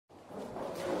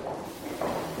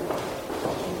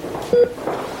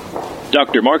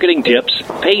Dr. Marketing Tips,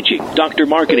 paging Dr.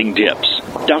 Marketing Tips.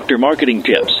 Dr. Marketing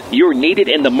Tips, you're needed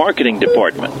in the marketing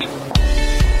department.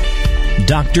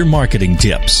 Dr. Marketing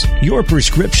Tips, your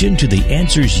prescription to the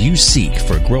answers you seek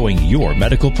for growing your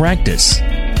medical practice.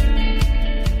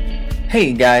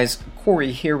 Hey guys,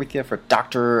 Corey here with you for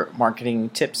Dr. Marketing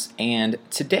Tips, and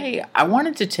today I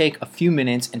wanted to take a few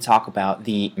minutes and talk about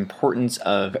the importance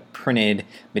of printed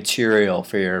material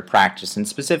for your practice, and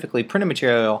specifically printed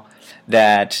material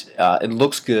that it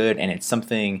looks good and it's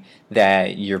something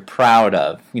that you're proud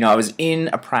of. You know, I was in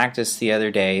a practice the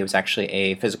other day. It was actually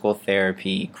a physical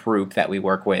therapy group that we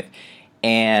work with,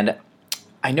 and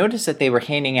I noticed that they were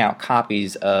handing out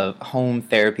copies of home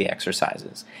therapy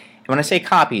exercises. And when I say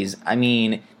copies, I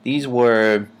mean these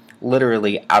were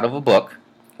literally out of a book,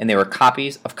 and they were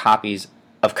copies of copies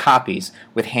of copies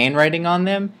with handwriting on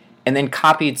them, and then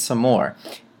copied some more.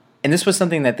 And this was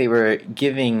something that they were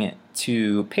giving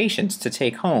to patients to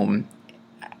take home.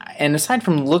 And aside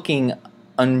from looking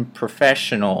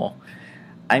unprofessional,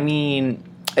 I mean,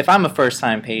 if I'm a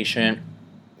first-time patient,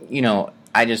 you know,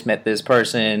 I just met this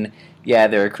person, yeah,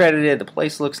 they're accredited, the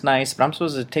place looks nice, but I'm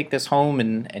supposed to take this home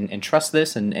and trust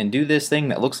this and do this thing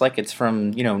that looks like it's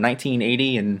from,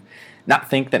 1980 and not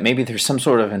think that maybe there's some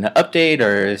sort of an update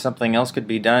or something else could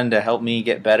be done to help me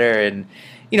get better. And,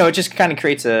 it just kind of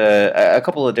creates a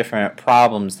couple of different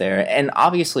problems there. And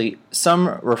obviously,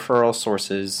 some referral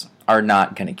sources are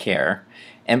not going to care.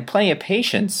 And plenty of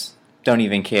patients don't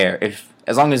even care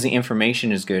as long as the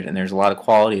information is good and there's a lot of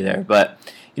quality there. But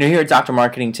here at Dr.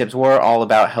 Marketing Tips, we're all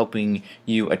about helping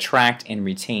you attract and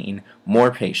retain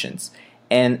more patients.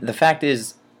 And the fact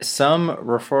is, some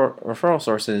referral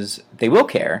sources, they will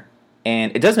care,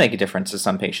 and it does make a difference to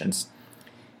some patients.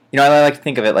 I like to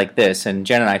think of it like this, and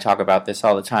Jen and I talk about this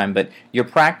all the time, but your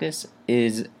practice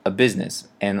is a business,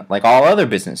 and like all other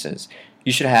businesses,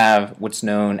 you should have what's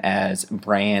known as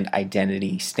brand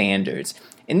identity standards.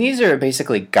 And these are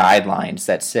basically guidelines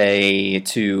that say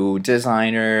to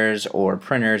designers or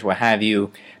printers, what have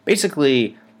you,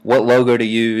 basically what logo to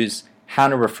use, how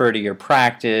to refer to your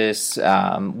practice,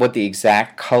 what the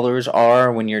exact colors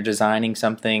are when you're designing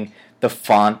something, the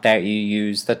font that you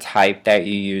use, the type that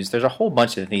you use. There's a whole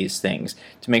bunch of these things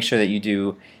to make sure that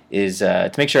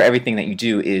to make sure everything that you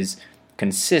do is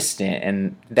consistent,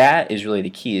 and that is really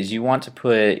the key. Is you want to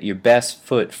put your best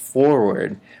foot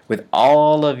forward with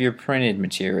all of your printed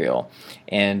material.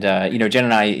 And Jen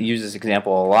and I use this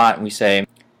example a lot, and we say,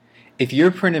 if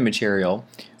your printed material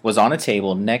was on a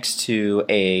table next to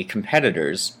a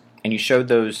competitor's and you showed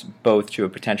those both to a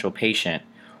potential patient,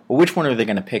 well, which one are they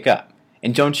going to pick up?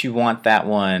 And don't you want that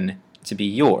one to be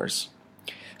yours?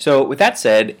 So with that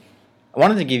said, I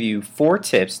wanted to give you 4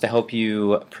 tips to help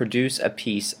you produce a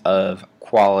piece of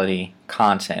quality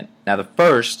content. Now, the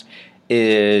first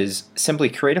is simply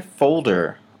create a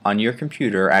folder on your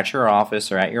computer at your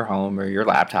office or at your home or your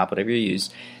laptop, whatever you use,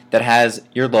 that has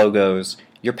your logos,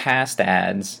 your past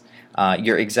ads,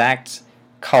 your exact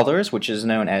colors, which is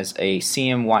known as a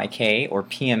CMYK or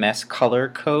PMS color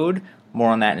code. More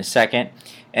on that in a second.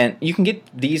 And you can get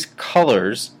these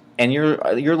colors and your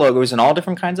logos in all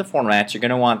different kinds of formats. You're going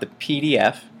to want the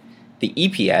PDF, the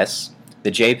EPS,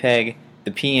 the JPEG,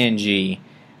 the PNG,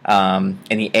 and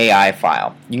the AI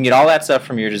file. You can get all that stuff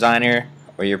from your designer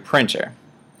or your printer.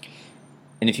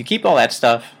 And if you keep all that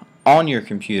stuff on your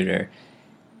computer,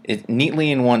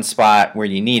 neatly in one spot where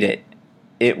you need it,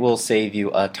 it will save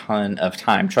you a ton of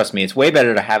time. Trust me, it's way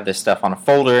better to have this stuff on a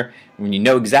folder when you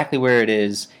know exactly where it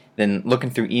is than looking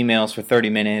through emails for 30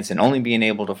 minutes and only being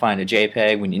able to find a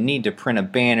JPEG when you need to print a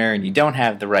banner and you don't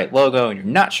have the right logo and you're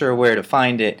not sure where to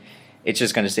find it. It's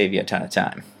just going to save you a ton of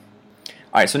time.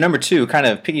 All right, so number 2, kind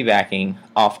of piggybacking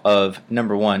off of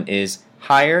number 1, is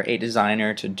hire a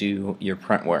designer to do your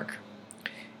print work.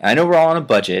 And I know we're all on a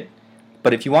budget,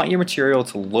 but if you want your material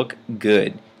to look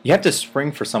good, you have to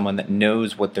spring for someone that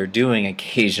knows what they're doing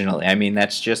occasionally. I mean,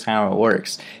 that's just how it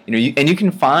works. And you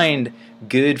can find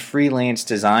good freelance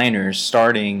designers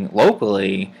starting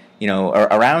locally, or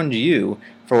around you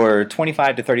for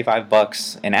 $25 to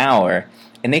 $35 an hour,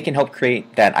 and they can help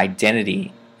create that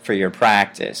identity for your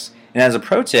practice. And as a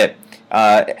pro tip,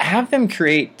 have them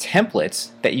create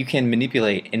templates that you can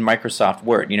manipulate in Microsoft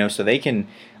Word, so they can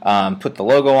put the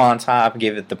logo on top,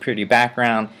 give it the pretty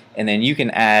background, and then you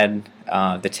can add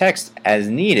the text as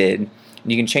needed.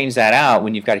 You can change that out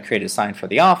when you've got to create a sign for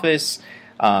the office,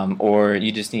 or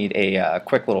you just need a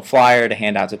quick little flyer to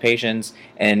hand out to patients,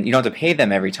 and you don't have to pay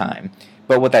them every time.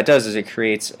 But what that does is it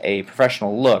creates a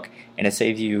professional look, and it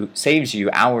saves you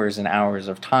hours and hours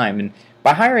of time. And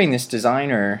by hiring this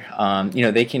designer,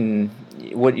 they can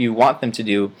what you want them to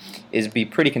do is be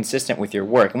pretty consistent with your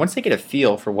work. And once they get a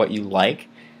feel for what you like,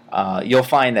 you'll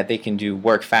find that they can do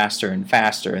work faster and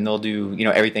faster, and they'll do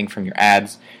everything from your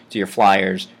ads to your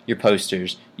flyers, your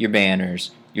posters, your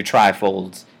banners, your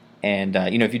trifolds. And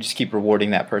if you just keep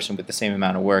rewarding that person with the same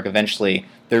amount of work, eventually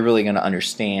they're really going to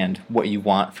understand what you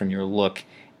want from your look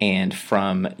and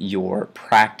from your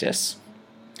practice.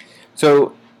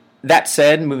 So that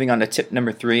said, moving on to tip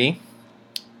number 3,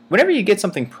 whenever you get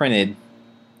something printed,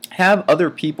 have other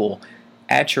people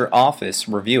at your office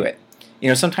review it.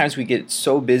 Sometimes we get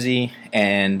so busy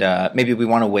and maybe we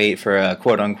want to wait for a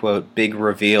quote-unquote big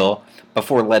reveal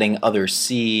before letting others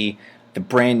see the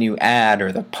brand new ad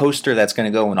or the poster that's going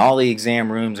to go in all the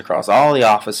exam rooms across all the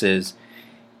offices.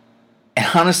 And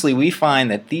honestly, we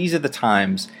find that these are the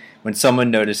times when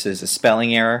someone notices a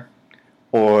spelling error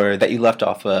or that you left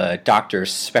off a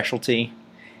doctor's specialty.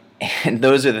 And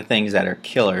those are the things that are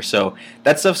killer. So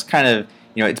that stuff's kind of,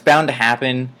 it's bound to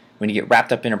happen when you get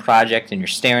wrapped up in a project and you're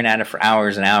staring at it for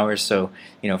hours and hours. So,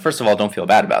 first of all, don't feel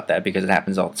bad about that because it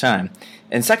happens all the time.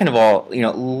 And second of all,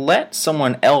 let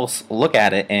someone else look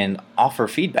at it and offer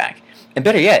feedback. And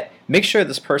better yet, make sure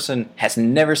this person has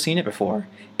never seen it before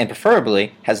and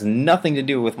preferably has nothing to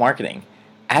do with marketing.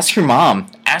 Ask your mom,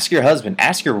 ask your husband,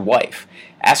 ask your wife,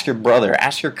 ask your brother,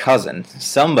 ask your cousin,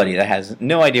 somebody that has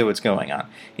no idea what's going on.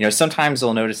 Sometimes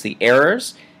they'll notice the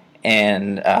errors,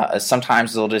 and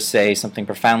sometimes they'll just say something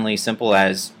profoundly simple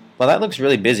as, well, that looks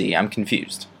really busy, I'm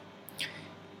confused.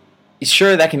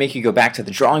 Sure, that can make you go back to the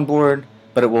drawing board,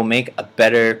 but it will make a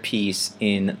better piece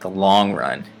in the long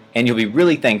run. And you'll be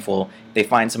really thankful they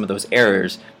find some of those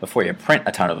errors before you print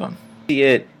a ton of them. See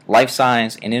it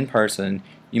life-size and in person,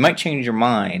 you might change your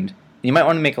mind. You might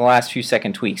want to make the last few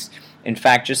second tweaks. In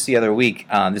fact, just the other week,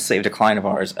 this saved a client of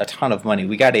ours a ton of money.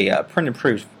 We got a printed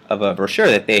proof of a brochure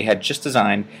that they had just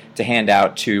designed to hand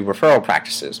out to referral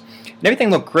practices. And everything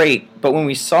looked great, but when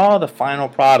we saw the final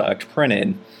product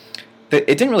printed, it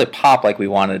didn't really pop like we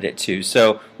wanted it to.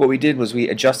 So what we did was we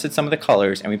adjusted some of the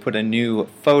colors and we put a new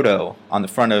photo on the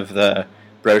front of the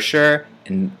brochure,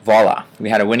 and voila, we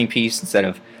had a winning piece instead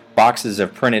of boxes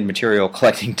of printed material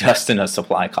collecting dust in a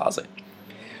supply closet.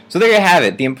 So there you have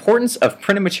it. The importance of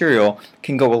printed material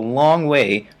can go a long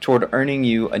way toward earning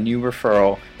you a new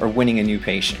referral or winning a new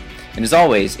patient. And as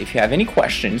always, if you have any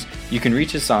questions, you can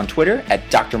reach us on Twitter at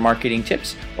Dr. Marketing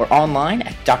Tips or online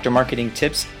at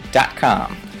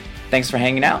drmarketingtips.com. Thanks for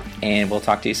hanging out, and we'll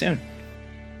talk to you soon.